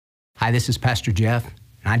Hi, this is Pastor Jeff,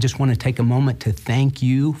 and I just want to take a moment to thank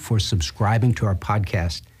you for subscribing to our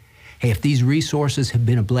podcast. Hey, if these resources have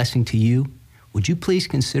been a blessing to you, would you please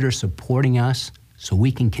consider supporting us so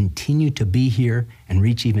we can continue to be here and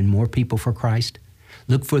reach even more people for Christ?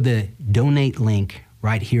 Look for the donate link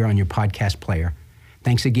right here on your podcast player.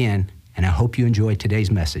 Thanks again, and I hope you enjoyed today's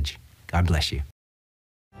message. God bless you.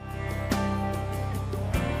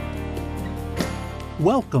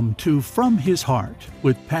 Welcome to From His Heart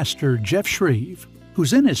with Pastor Jeff Shreve,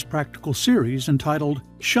 who's in his practical series entitled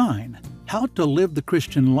Shine, How to Live the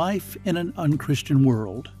Christian Life in an Unchristian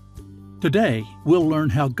World. Today, we'll learn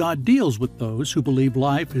how God deals with those who believe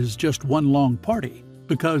life is just one long party,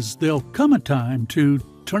 because there'll come a time to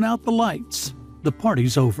turn out the lights. The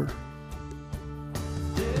party's over.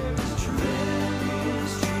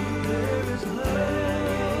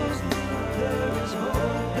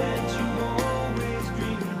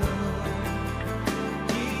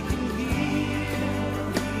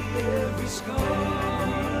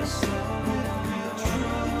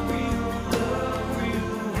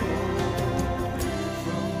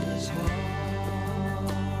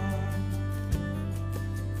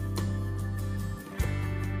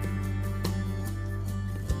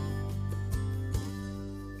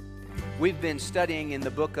 We've been studying in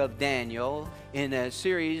the book of Daniel in a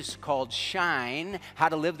series called Shine, How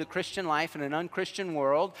to Live the Christian Life in an Unchristian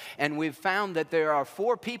World. And we've found that there are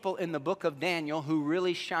 4 people in the book of Daniel who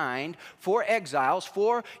really shined, 4 exiles,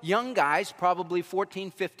 4 young guys, probably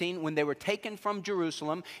 14, 15, when they were taken from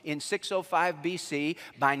Jerusalem in 605 BC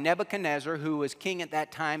by Nebuchadnezzar, who was king at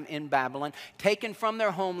that time in Babylon, taken from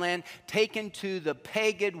their homeland, taken to the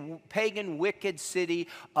pagan wicked city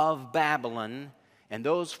of Babylon. And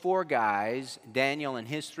those 4 guys, Daniel and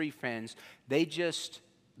his 3 friends, they just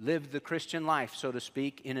lived the Christian life, so to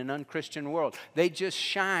speak, in an unchristian world. They just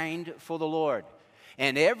shined for the Lord.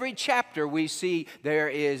 And every chapter we see there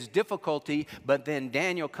is difficulty, but then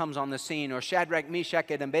Daniel comes on the scene, or Shadrach, Meshach,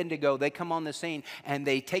 and Abednego, they come on the scene, and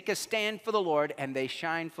they take a stand for the Lord, and they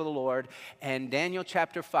shine for the Lord. And Daniel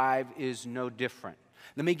chapter 5 is no different.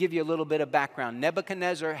 Let me give you a little bit of background.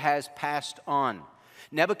 Nebuchadnezzar has passed on.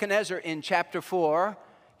 Nebuchadnezzar in chapter 4,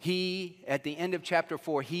 at the end of chapter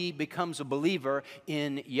 4, he becomes a believer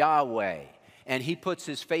in Yahweh. And he puts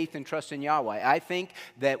his faith and trust in Yahweh. I think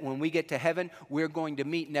that when we get to heaven, we're going to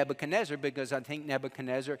meet Nebuchadnezzar, because I think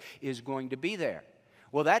Nebuchadnezzar is going to be there.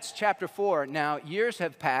 Well, that's chapter 4. Now, years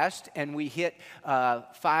have passed, and we hit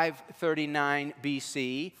 539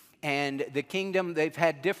 BC. And the kingdom, they've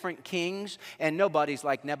had different kings, and nobody's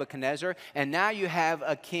like Nebuchadnezzar. And now you have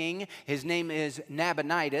a king. His name is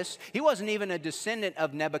Nabonidus. He wasn't even a descendant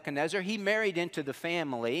of Nebuchadnezzar. He married into the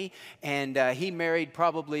family, and he married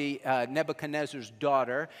probably Nebuchadnezzar's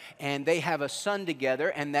daughter. And they have a son together,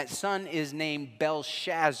 and that son is named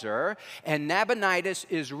Belshazzar. And Nabonidus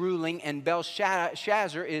is ruling, and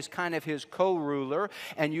Belshazzar is kind of his co-ruler.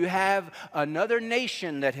 And you have another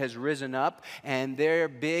nation that has risen up, and they're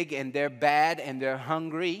big, and they're bad, and they're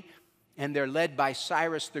hungry, and they're led by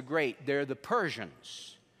Cyrus the Great. They're the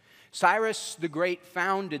Persians. Cyrus the Great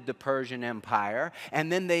founded the Persian Empire,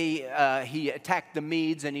 and then he attacked the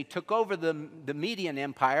Medes, and he took over the Median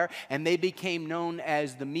Empire, and they became known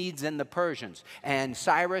as the Medes and the Persians. And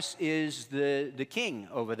Cyrus is the king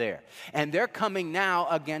over there. And they're coming now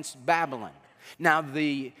against Babylon. Now,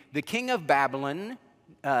 the king of Babylon,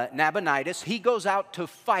 Nabonidus, he goes out to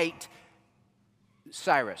fight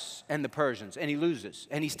Cyrus and the Persians, and he loses,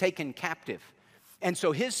 and he's taken captive. And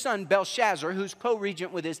so his son Belshazzar, who's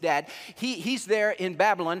co-regent with his dad, he's there in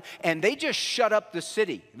Babylon, and they just shut up the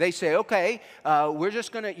city. They say, okay,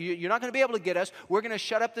 you're not gonna be able to get us. We're gonna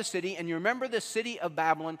shut up the city. And you remember, the city of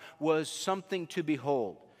Babylon was something to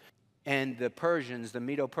behold. And the Persians, the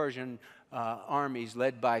Medo-Persian armies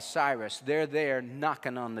led by Cyrus, they're there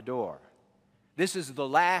knocking on the door. This is the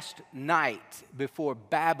last night before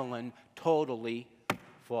Babylon totally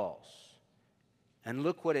falls. And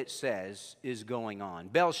look what it says is going on.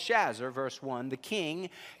 Belshazzar, verse 1, the king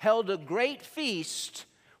held a great feast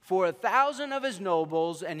for 1,000 of his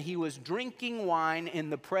nobles, and he was drinking wine in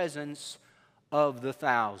the presence of the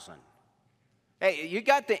 1,000. Hey, you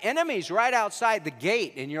got the enemies right outside the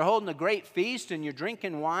gate, and you're holding a great feast, and you're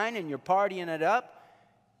drinking wine, and you're partying it up?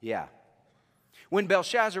 Yeah. When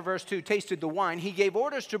Belshazzar, verse 2, tasted the wine, he gave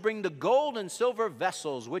orders to bring the gold and silver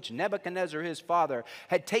vessels which Nebuchadnezzar his father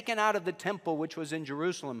had taken out of the temple which was in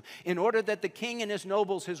Jerusalem, in order that the king and his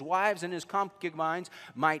nobles, his wives and his concubines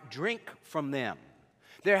might drink from them.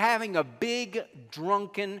 They're having a big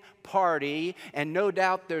drunken party, and no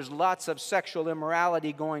doubt there's lots of sexual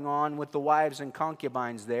immorality going on with the wives and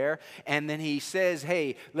concubines there. And then he says,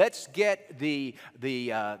 hey, let's get the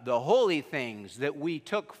holy things that we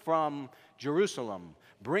took from Jerusalem.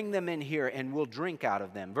 Bring them in here and we'll drink out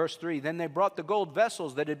of them. Verse 3, then they brought the gold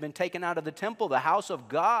vessels that had been taken out of the temple, the house of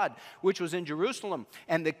God, which was in Jerusalem.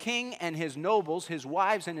 And the king and his nobles, his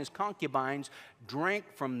wives and his concubines, drank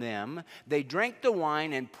from them. They drank the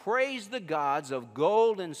wine and praised the gods of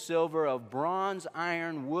gold and silver, of bronze,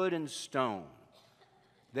 iron, wood, and stone.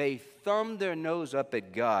 They thumbed their nose up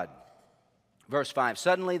at God. Verse 5,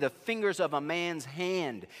 suddenly the fingers of a man's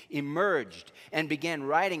hand emerged and began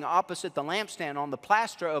writing opposite the lampstand on the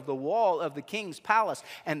plaster of the wall of the king's palace.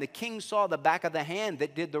 And the king saw the back of the hand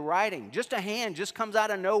that did the writing. Just a hand, just comes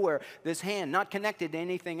out of nowhere, this hand, not connected to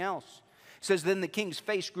anything else. It says, then the king's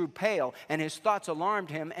face grew pale, and his thoughts alarmed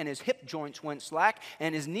him, and his hip joints went slack,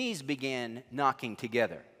 and his knees began knocking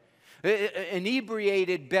together.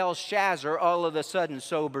 Inebriated Belshazzar all of a sudden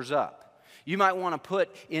sobers up. You might want to put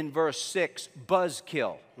in verse 6,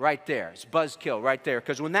 buzzkill right there. It's buzzkill right there.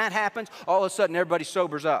 Because when that happens, all of a sudden everybody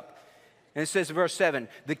sobers up. And it says in verse 7,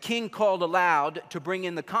 the king called aloud to bring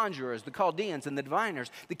in the conjurers, the Chaldeans, and the diviners.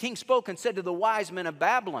 The king spoke and said to the wise men of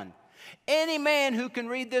Babylon, any man who can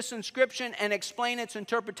read this inscription and explain its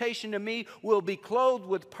interpretation to me will be clothed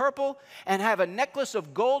with purple and have a necklace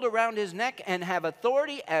of gold around his neck and have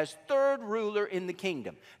authority as third ruler in the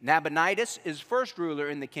kingdom. Nabonidus is first ruler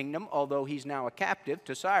in the kingdom, although he's now a captive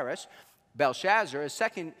to Cyrus. Belshazzar is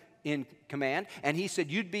second in command, and he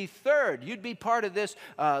said, you'd be third. You'd be part of this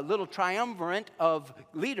little triumvirate of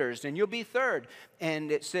leaders, and you'll be third.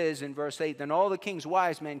 And it says in verse 8, then all the king's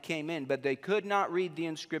wise men came in, but they could not read the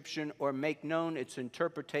inscription or make known its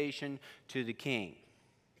interpretation to the king.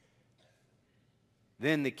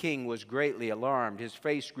 Then the king was greatly alarmed. His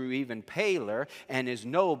face grew even paler, and his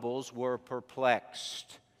nobles were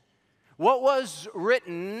perplexed. What was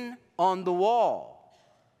written on the wall?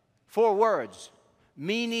 4 words.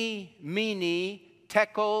 Mene, mene,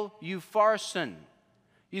 tekel, upharsin.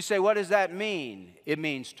 You say, what does that mean? It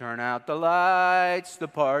means turn out the lights, the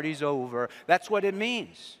party's over. That's what it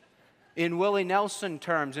means. In Willie Nelson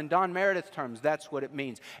terms, in Don Meredith terms, that's what it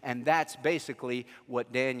means. And that's basically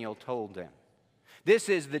what Daniel told them. This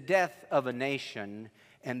is the death of a nation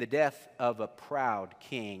and the death of a proud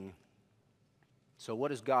king. So what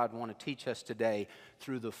does God want to teach us today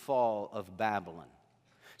through the fall of Babylon?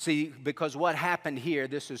 See, because what happened here,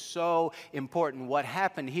 this is so important. What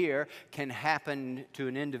happened here can happen to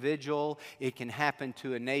an individual. It can happen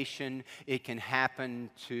to a nation. It can happen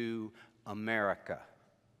to America.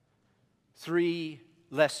 3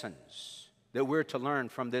 lessons that we're to learn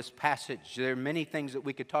from this passage. There are many things that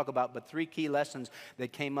we could talk about, but 3 key lessons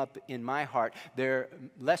that came up in my heart. They're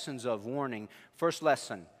lessons of warning. First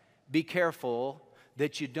lesson, be careful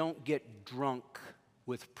that you don't get drunk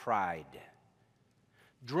with pride.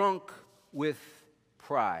 Drunk with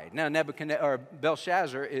pride. Now,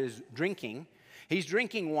 Belshazzar is drinking. He's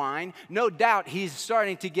drinking wine. No doubt he's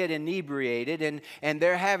starting to get inebriated, and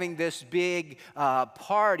they're having this big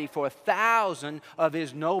party for 1,000 of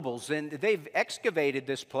his nobles. And they've excavated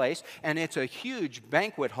this place, and it's a huge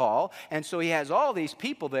banquet hall. And so he has all these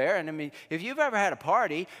people there. And I mean, if you've ever had a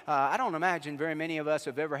party, I don't imagine very many of us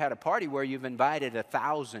have ever had a party where you've invited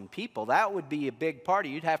 1,000 people. That would be a big party.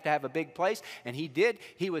 You'd have to have a big place. And he did.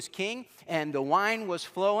 He was king, and the wine was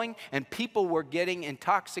flowing, and people were getting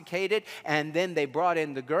intoxicated. And then they brought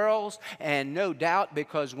in the girls, and no doubt,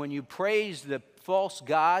 because when you praise the false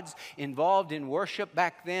gods involved in worship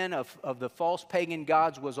back then of the false pagan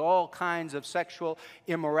gods was all kinds of sexual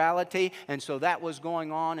immorality, and so that was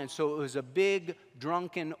going on, and so it was a big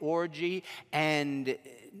drunken orgy, and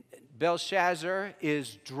Belshazzar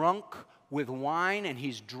is drunk with wine, and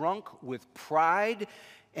he's drunk with pride,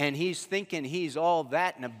 and he's thinking he's all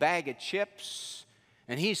that in a bag of chips.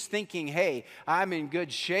 And he's thinking, hey, I'm in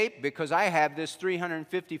good shape because I have this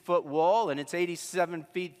 350-foot wall and it's 87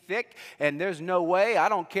 feet thick, and there's no way, I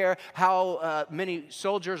don't care how many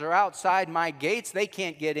soldiers are outside my gates, they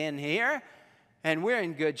can't get in here, and we're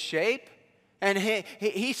in good shape. And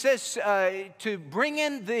he says to bring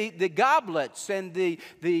in the goblets and the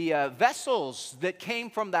vessels that came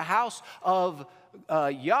from the house of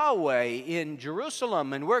Yahweh in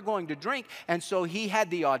Jerusalem, and we're going to drink. And so he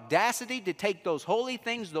had the audacity to take those holy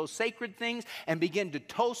things, those sacred things, and begin to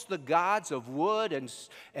toast the gods of wood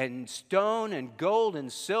and stone and gold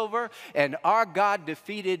and silver. And our God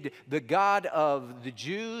defeated the God of the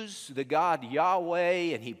Jews, the God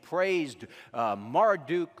Yahweh, and he praised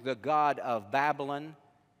Marduk, the god of Babylon.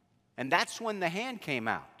 And that's when the hand came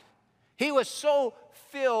out. He was so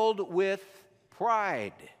filled with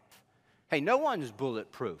pride. Hey, no one's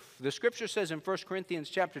bulletproof. The scripture says in 1 Corinthians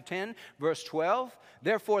chapter 10, verse 12,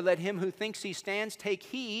 therefore let him who thinks he stands take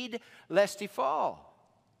heed lest he fall.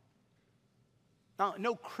 Now,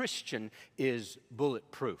 no Christian is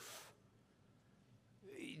bulletproof.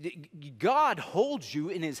 God holds you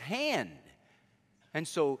in his hand. And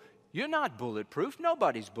so you're not bulletproof.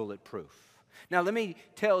 Nobody's bulletproof. Now, let me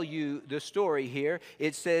tell you the story here.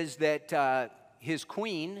 It says that his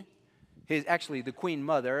queen, the queen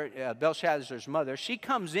mother, Belshazzar's mother, she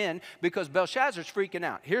comes in because Belshazzar's freaking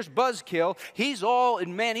out. Here's Buzzkill. He's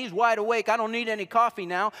wide awake. I don't need any coffee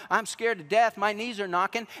now. I'm scared to death. My knees are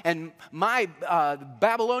knocking. And my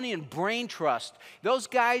Babylonian brain trust, those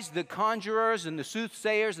guys, the conjurers and the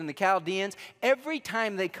soothsayers and the Chaldeans, every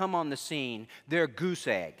time they come on the scene, they're goose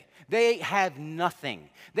egg. They have nothing.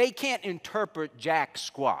 They can't interpret jack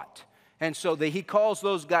squat. And so he calls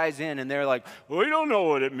those guys in, and they're like, we don't know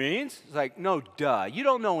what it means. It's like, no, duh, you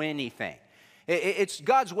don't know anything. It's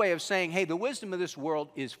God's way of saying, hey, the wisdom of this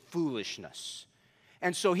world is foolishness.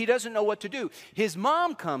 And so he doesn't know what to do. His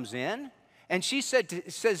mom comes in, and she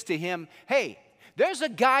says to him, hey, there's a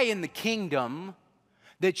guy in the kingdom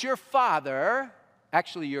that your father,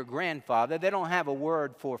 actually your grandfather, they don't have a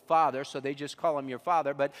word for father, so they just call him your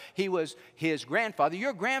father, but he was his grandfather.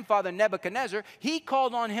 Your grandfather, Nebuchadnezzar, he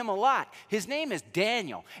called on him a lot. His name is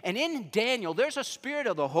Daniel. And in Daniel, there's a spirit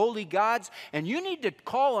of the holy gods, and you need to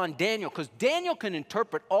call on Daniel because Daniel can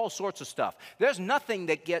interpret all sorts of stuff. There's nothing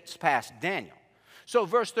that gets past Daniel. So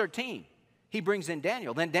verse 13. He brings in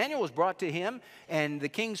Daniel. Then Daniel was brought to him, and the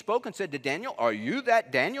king spoke and said to Daniel, are you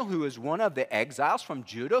that Daniel who is one of the exiles from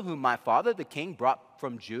Judah, whom my father the king brought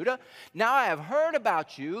from Judah? Now I have heard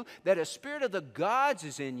about you, that a spirit of the gods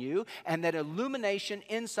is in you, and that illumination,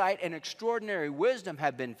 insight, and extraordinary wisdom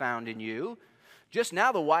have been found in you. Just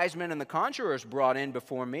now the wise men and the conjurers brought in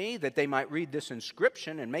before me, that they might read this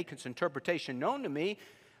inscription and make its interpretation known to me,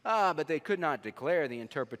 but they could not declare the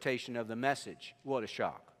interpretation of the message. What a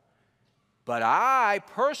shock. But I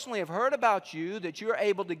personally have heard about you that you're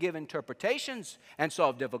able to give interpretations and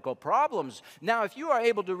solve difficult problems. Now, if you are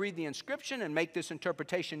able to read the inscription and make this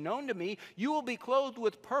interpretation known to me, you will be clothed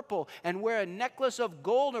with purple and wear a necklace of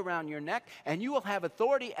gold around your neck, and you will have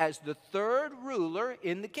authority as the third ruler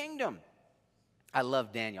in the kingdom. I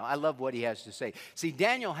love Daniel. I love what he has to say. See,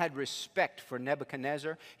 Daniel had respect for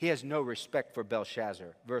Nebuchadnezzar. He has no respect for Belshazzar.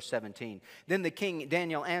 Verse 17. Then the king,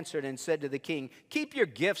 Daniel, answered and said to the king, keep your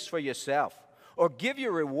gifts for yourself, or give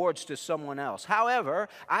your rewards to someone else. However,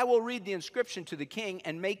 I will read the inscription to the king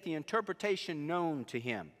and make the interpretation known to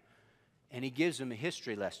him. And he gives him a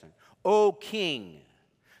history lesson. O king,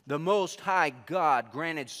 the Most High God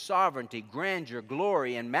granted sovereignty, grandeur,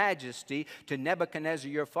 glory, and majesty to Nebuchadnezzar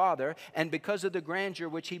your father, and because of the grandeur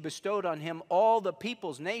which he bestowed on him, all the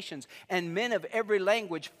peoples, nations, and men of every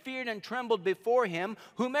language feared and trembled before him.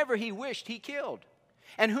 Whomever he wished, he killed.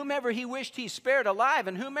 And whomever he wished, he spared alive.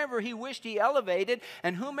 And whomever he wished, he elevated.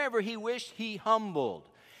 And whomever he wished, he humbled.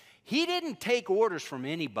 He didn't take orders from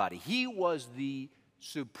anybody. He was the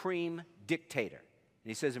supreme dictator. And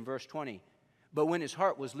he says in verse 20, but when his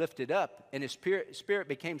heart was lifted up and his spirit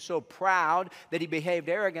became so proud that he behaved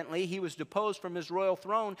arrogantly, he was deposed from his royal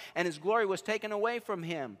throne and his glory was taken away from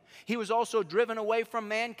him. He was also driven away from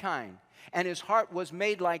mankind, and his heart was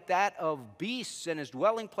made like that of beasts, and his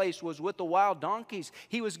dwelling place was with the wild donkeys.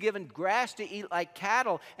 He was given grass to eat like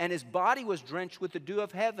cattle, and his body was drenched with the dew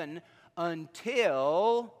of heaven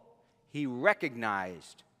until he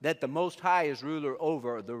recognized that the Most High is ruler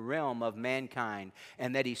over the realm of mankind,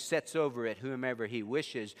 and that he sets over it whomever he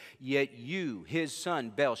wishes. Yet you, his son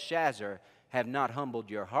Belshazzar, have not humbled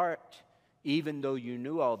your heart, even though you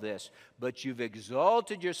knew all this, but you've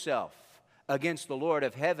exalted yourself against the Lord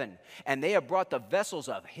of heaven, and they have brought the vessels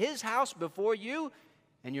of his house before you,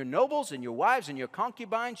 and your nobles and your wives and your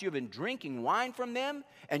concubines, you've been drinking wine from them,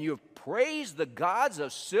 and you have praised the gods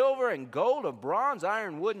of silver and gold, of bronze,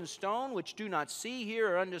 iron, wood, and stone, which do not see,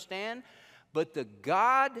 hear, or understand. But the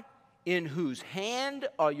God in whose hand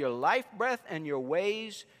are your life breath and your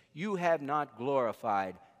ways, you have not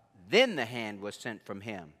glorified. Then the hand was sent from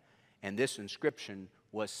him, and this inscription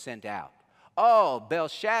was sent out. Oh,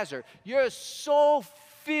 Belshazzar, you're so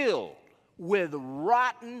filled with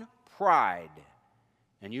rotten pride,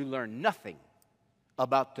 and you learn nothing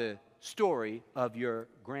about the story of your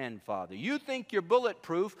grandfather. You think you're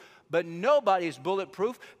bulletproof, but nobody's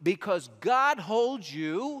bulletproof because God holds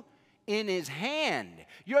you in his hand.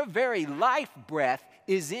 Your very life breath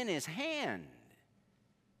is in his hand.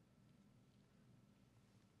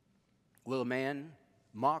 Will a man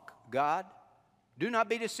mock God? Do not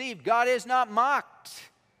be deceived. God is not mocked.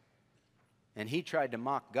 And he tried to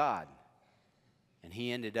mock God, and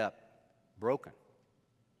he ended up broken.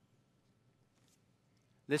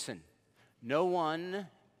 Listen, no one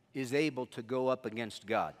is able to go up against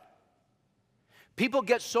God. People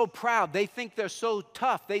get so proud. They think they're so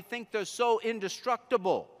tough. They think they're so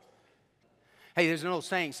indestructible. Hey, there's an old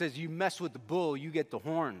saying that says, you mess with the bull, you get the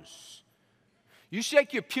horns. You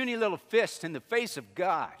shake your puny little fist in the face of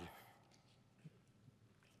God.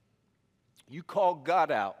 You call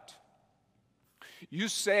God out. You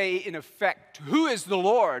say, in effect, who is the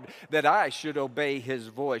Lord that I should obey his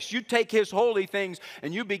voice? You take his holy things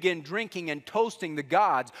and you begin drinking and toasting the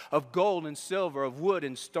gods of gold and silver, of wood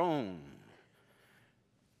and stone.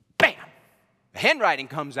 Bam! The handwriting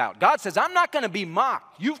comes out. God says, I'm not going to be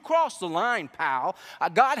mocked. You've crossed the line, pal.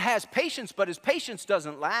 God has patience, but his patience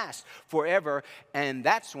doesn't last forever. And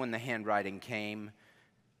that's when the handwriting came.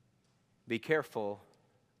 Be careful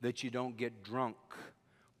that you don't get drunk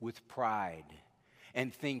with pride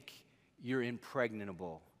and think you're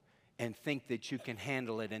impregnable and think that you can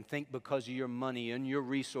handle it and think because of your money and your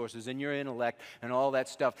resources and your intellect and all that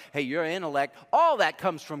stuff. Hey, your intellect, all that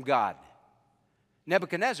comes from God.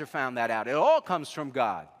 Nebuchadnezzar found that out. It all comes from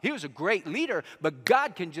God. He was a great leader, but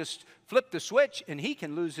God can just flip the switch and he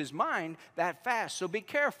can lose his mind that fast. So be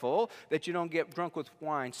careful that you don't get drunk with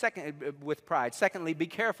wine. With pride. Secondly, be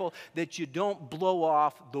careful that you don't blow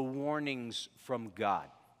off the warnings from God.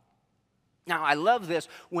 Now, I love this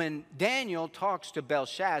when Daniel talks to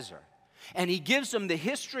Belshazzar, and he gives him the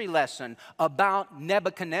history lesson about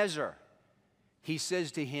Nebuchadnezzar. He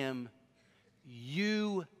says to him,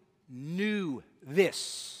 you knew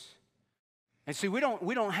this. And see, we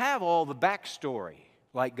don't have all the backstory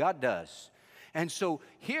like God does. And so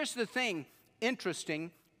here's the thing, interesting,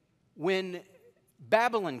 when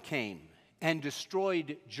Babylon came and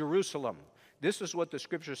destroyed Jerusalem, this is what the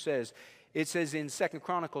scripture says. It says in 2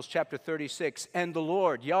 Chronicles chapter 36, and the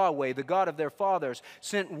Lord, Yahweh, the God of their fathers,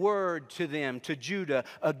 sent word to them, to Judah,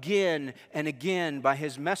 again and again by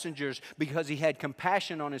his messengers, because he had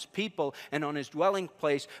compassion on his people and on his dwelling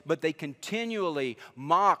place. But they continually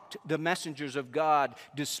mocked the messengers of God,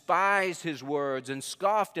 despised his words, and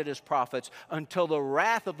scoffed at his prophets, until the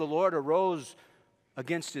wrath of the Lord arose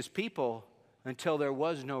against his people, until there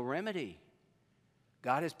was no remedy.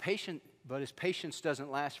 God is patient, but his patience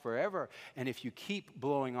doesn't last forever. And if you keep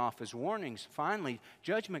blowing off his warnings, finally,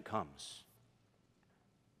 judgment comes.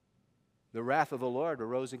 The wrath of the Lord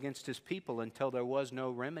arose against his people until there was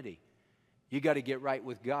no remedy. You got to get right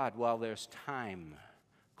with God while there's time.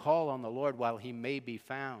 Call on the Lord while he may be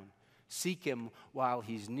found. Seek him while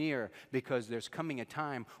he's near, because there's coming a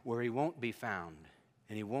time where he won't be found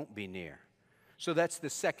and he won't be near. So that's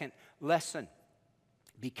the second lesson.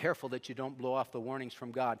 Be careful that you don't blow off the warnings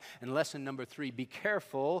from God. And lesson number 3, be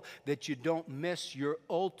careful that you don't miss your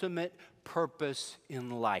ultimate purpose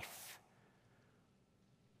in life.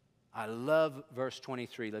 I love verse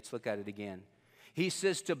 23. Let's look at it again. He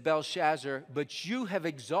says to Belshazzar, but you have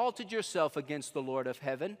exalted yourself against the Lord of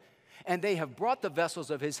heaven, and they have brought the vessels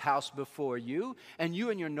of his house before you, and you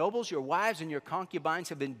and your nobles, your wives, and your concubines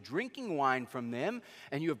have been drinking wine from them,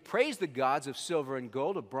 and you have praised the gods of silver and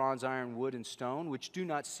gold, of bronze, iron, wood, and stone, which do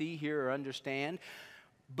not see, hear, or understand.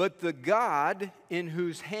 But the God in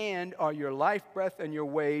whose hand are your life breath and your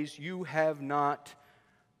ways, you have not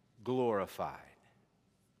glorified.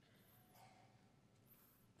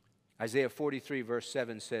 Isaiah 43 verse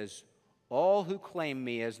 7 says, all who claim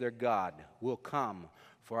me as their God will come,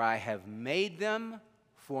 for I have made them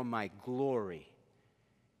for my glory.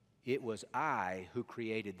 It was I who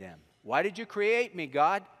created them. Why did you create me,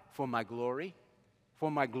 God? For my glory. For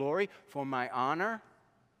my glory, for my honor,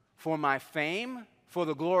 for my fame, for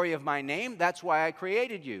the glory of my name. That's why I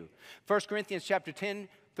created you. 1 Corinthians chapter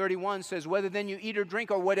 10:31 says, whether then you eat or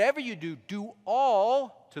drink or whatever you do, do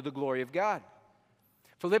all to the glory of God.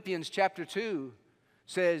 Philippians chapter 2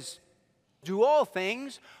 says, do all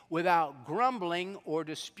things without grumbling or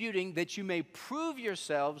disputing, that you may prove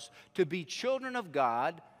yourselves to be children of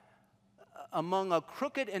God among a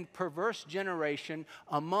crooked and perverse generation,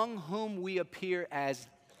 among whom we appear as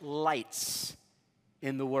lights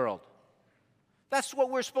in the world. That's what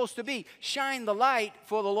we're supposed to be. Shine the light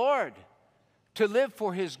for the Lord. To live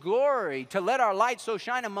for his glory, to let our light so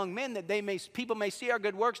shine among men that people may see our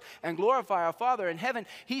good works and glorify our Father in heaven.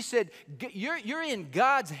 He said, you're in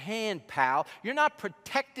God's hand, pal. You're not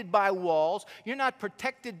protected by walls. You're not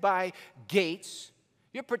protected by gates.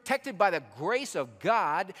 You're protected by the grace of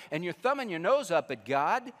God, and you're thumbing your nose up at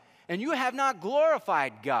God, and you have not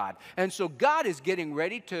glorified God. And so God is getting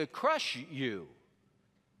ready to crush you.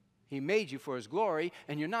 He made you for his glory,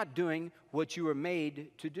 and you're not doing what you were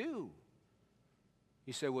made to do.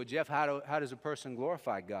 You say, well, Jeff, how does a person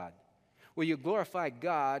glorify God? Well, you glorify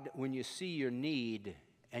God when you see your need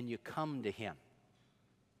and you come to Him.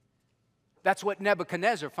 That's what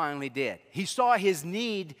Nebuchadnezzar finally did. He saw his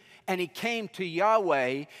need and he came to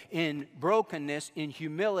Yahweh in brokenness, in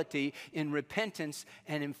humility, in repentance,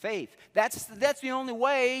 and in faith. That's the only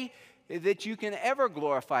way that you can ever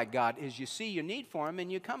glorify God, is you see your need for Him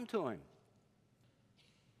and you come to Him.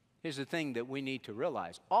 Here's the thing that we need to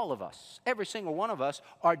realize. All of us, every single one of us,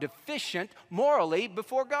 are deficient morally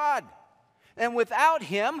before God. And without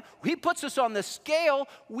Him, He puts us on the scale.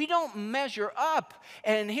 We don't measure up.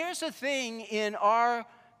 And here's the thing in our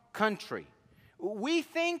country. We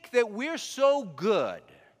think that we're so good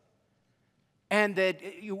and that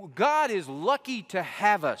God is lucky to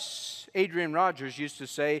have us. Adrian Rogers used to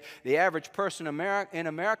say, the average person in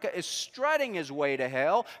America is strutting his way to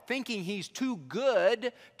hell, thinking he's too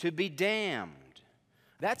good to be damned.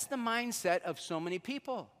 That's the mindset of so many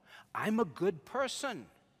people. I'm a good person.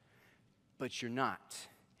 But you're not,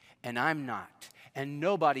 and I'm not, and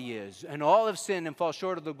nobody is, and all have sinned and fall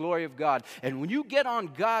short of the glory of God. And when you get on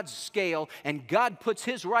God's scale and God puts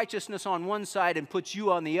His righteousness on one side and puts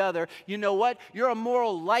you on the other, you know what? You're a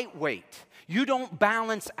moral lightweight. You don't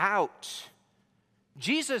balance out.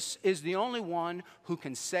 Jesus is the only one who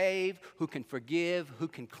can save, who can forgive, who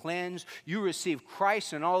can cleanse. You receive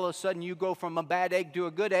Christ and all of a sudden you go from a bad egg to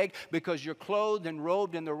a good egg because you're clothed and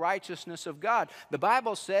robed in the righteousness of God. The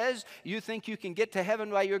Bible says you think you can get to heaven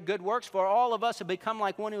by your good works, for all of us have become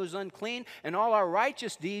like one who is unclean, and all our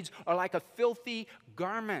righteous deeds are like a filthy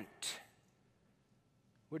garment.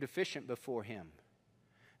 We're deficient before Him.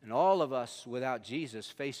 And all of us without Jesus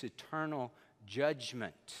face eternal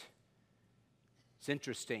judgment. It's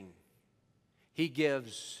interesting. He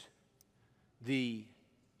gives the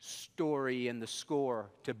story and the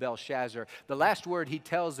score to Belshazzar. The last word he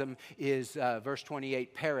tells him is verse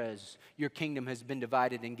 28, Perez, your kingdom has been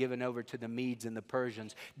divided and given over to the Medes and the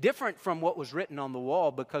Persians. Different from what was written on the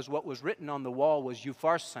wall, because what was written on the wall was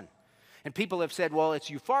Upharsin. And people have said, well,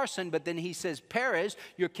 it's Upharsin, but then he says, Perez,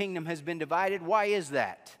 your kingdom has been divided. Why is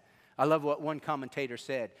that? I love what one commentator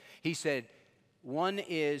said. He said, one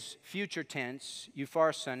is future tense,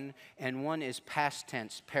 Upharsin, and one is past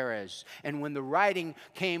tense, Perez. And when the writing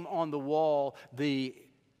came on the wall, the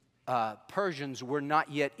Persians were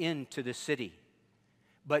not yet into the city.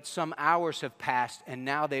 But some hours have passed, and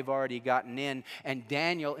now they've already gotten in. And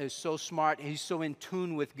Daniel is so smart, he's so in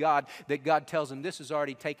tune with God, that God tells him, this has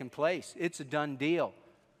already taken place. It's a done deal.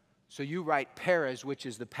 So you write Perez, which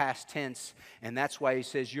is the past tense, and that's why he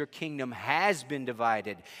says your kingdom has been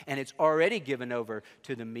divided, and it's already given over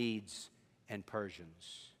to the Medes and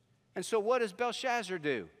Persians. And so what does Belshazzar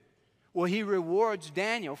do? Well, he rewards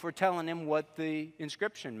Daniel for telling him what the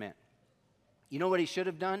inscription meant. You know what he should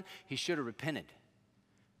have done? He should have repented,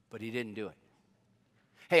 but he didn't do it.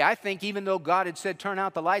 Hey, I think even though God had said, turn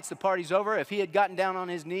out the lights, the party's over, if he had gotten down on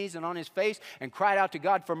his knees and on his face and cried out to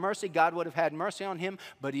God for mercy, God would have had mercy on him,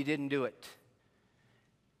 but he didn't do it.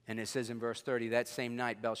 And it says in verse 30, that same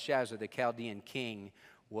night, Belshazzar, the Chaldean king,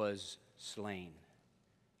 was slain.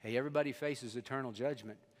 Hey, everybody faces eternal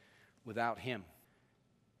judgment without him.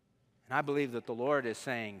 And I believe that the Lord is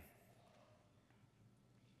saying,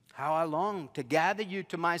 how I long to gather you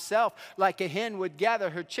to myself like a hen would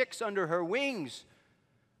gather her chicks under her wings.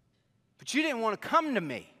 But you didn't want to come to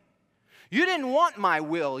me. You didn't want my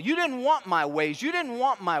will. You didn't want my ways. You didn't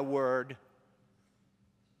want my word.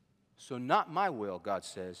 So not my will, God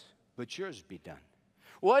says, but yours be done.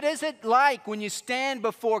 What is it like when you stand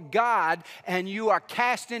before God and you are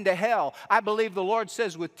cast into hell? I believe the Lord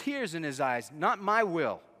says with tears in his eyes, not my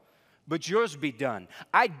will, but yours be done.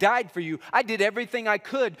 I died for you. I did everything I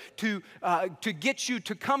could to get you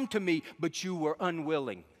to come to me, but you were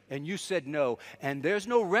unwilling. And you said no, and there's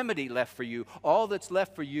no remedy left for you. All that's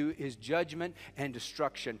left for you is judgment and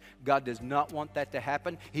destruction. God does not want that to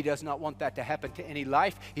happen. He does not want that to happen to any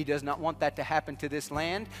life. He does not want that to happen to this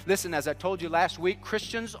land. Listen, as I told you last week,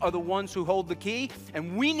 Christians are the ones who hold the key,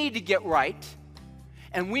 and we need to get right.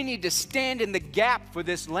 And we need to stand in the gap for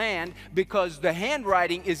this land because the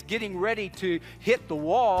handwriting is getting ready to hit the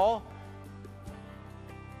wall.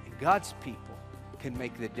 And God's people can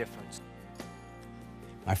make the difference.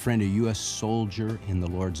 My friend, are you a soldier in the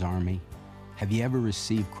Lord's army? Have you ever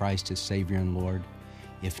received Christ as Savior and Lord?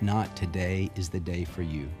 If not, today is the day for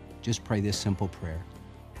you. Just pray this simple prayer.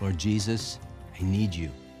 Lord Jesus, I need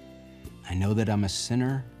you. I know that I'm a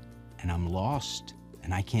sinner and I'm lost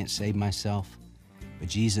and I can't save myself. But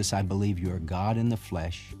Jesus, I believe you are God in the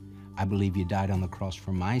flesh. I believe you died on the cross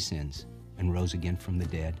for my sins and rose again from the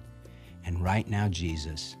dead. And right now,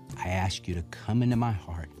 Jesus, I ask you to come into my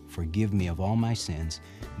heart, Forgive me of all my sins.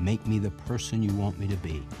 Make me the person you want me to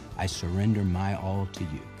be. I surrender my all to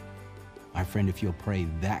you. My friend, if you'll pray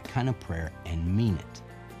that kind of prayer and mean it,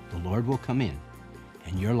 the Lord will come in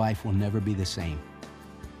and your life will never be the same.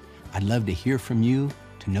 I'd love to hear from you,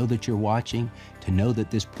 to know that you're watching, to know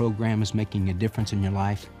that this program is making a difference in your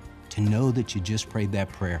life, to know that you just prayed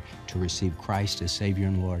that prayer to receive Christ as Savior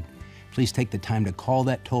and Lord. Please take the time to call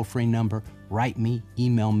that toll-free number, write me,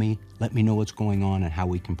 email me, let me know what's going on and how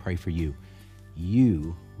we can pray for you.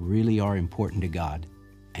 You really are important to God,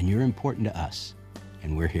 and you're important to us,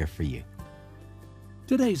 and we're here for you.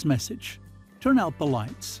 Today's message, Turn Out the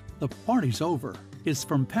Lights, the Party's Over, is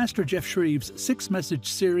from Pastor Jeff Shreve's 6-message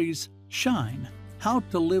series, Shine, How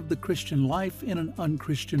to Live the Christian Life in an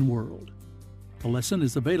Unchristian World. The lesson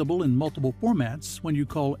is available in multiple formats when you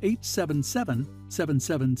call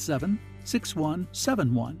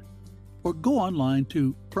 877-777-6171 or go online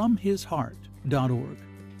to FromHisHeart.org.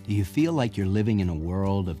 Do you feel like you're living in a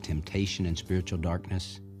world of temptation and spiritual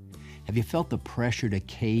darkness? Have you felt the pressure to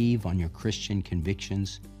cave on your Christian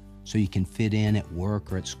convictions so you can fit in at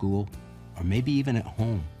work or at school, or maybe even at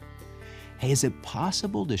home? Hey, is it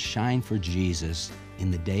possible to shine for Jesus in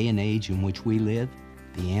the day and age in which we live?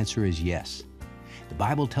 The answer is yes. The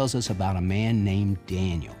Bible tells us about a man named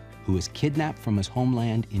Daniel who was kidnapped from his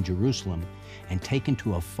homeland in Jerusalem and taken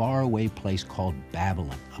to a faraway place called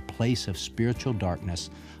Babylon, a place of spiritual darkness,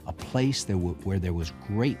 a place where there was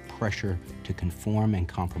great pressure to conform and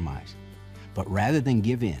compromise. But rather than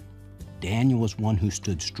give in, Daniel was one who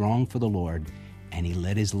stood strong for the Lord, and he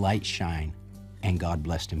let his light shine, and God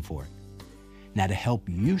blessed him for it. Now, to help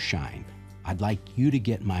you shine, I'd like you to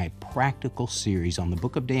get my practical series on the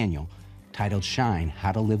book of Daniel titled Shine,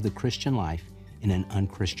 How to Live the Christian Life in an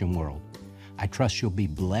Unchristian World. I trust you'll be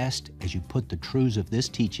blessed as you put the truths of this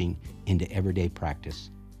teaching into everyday practice.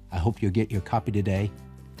 I hope you'll get your copy today.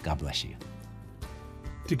 God bless you.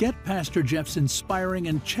 To get Pastor Jeff's inspiring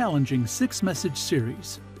and challenging 6-message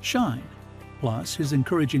series, Shine, plus his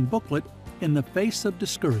encouraging booklet, In the Face of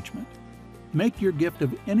Discouragement, make your gift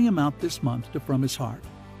of any amount this month to From His Heart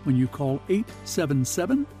when you call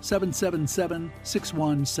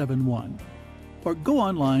 877-777-6171 or go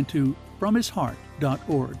online to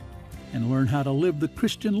FromHisHeart.org and learn how to live the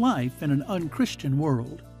Christian life in an unchristian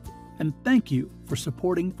world. And thank you for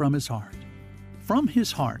supporting From His Heart. From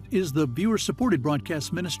His Heart is the viewer-supported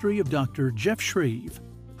broadcast ministry of Dr. Jeff Shreve,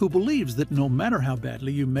 who believes that no matter how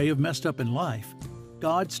badly you may have messed up in life,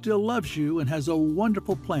 God still loves you and has a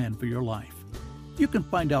wonderful plan for your life. You can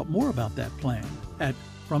find out more about that plan at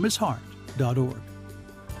FromHisHeart.org.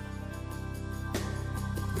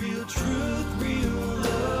 Real truth, real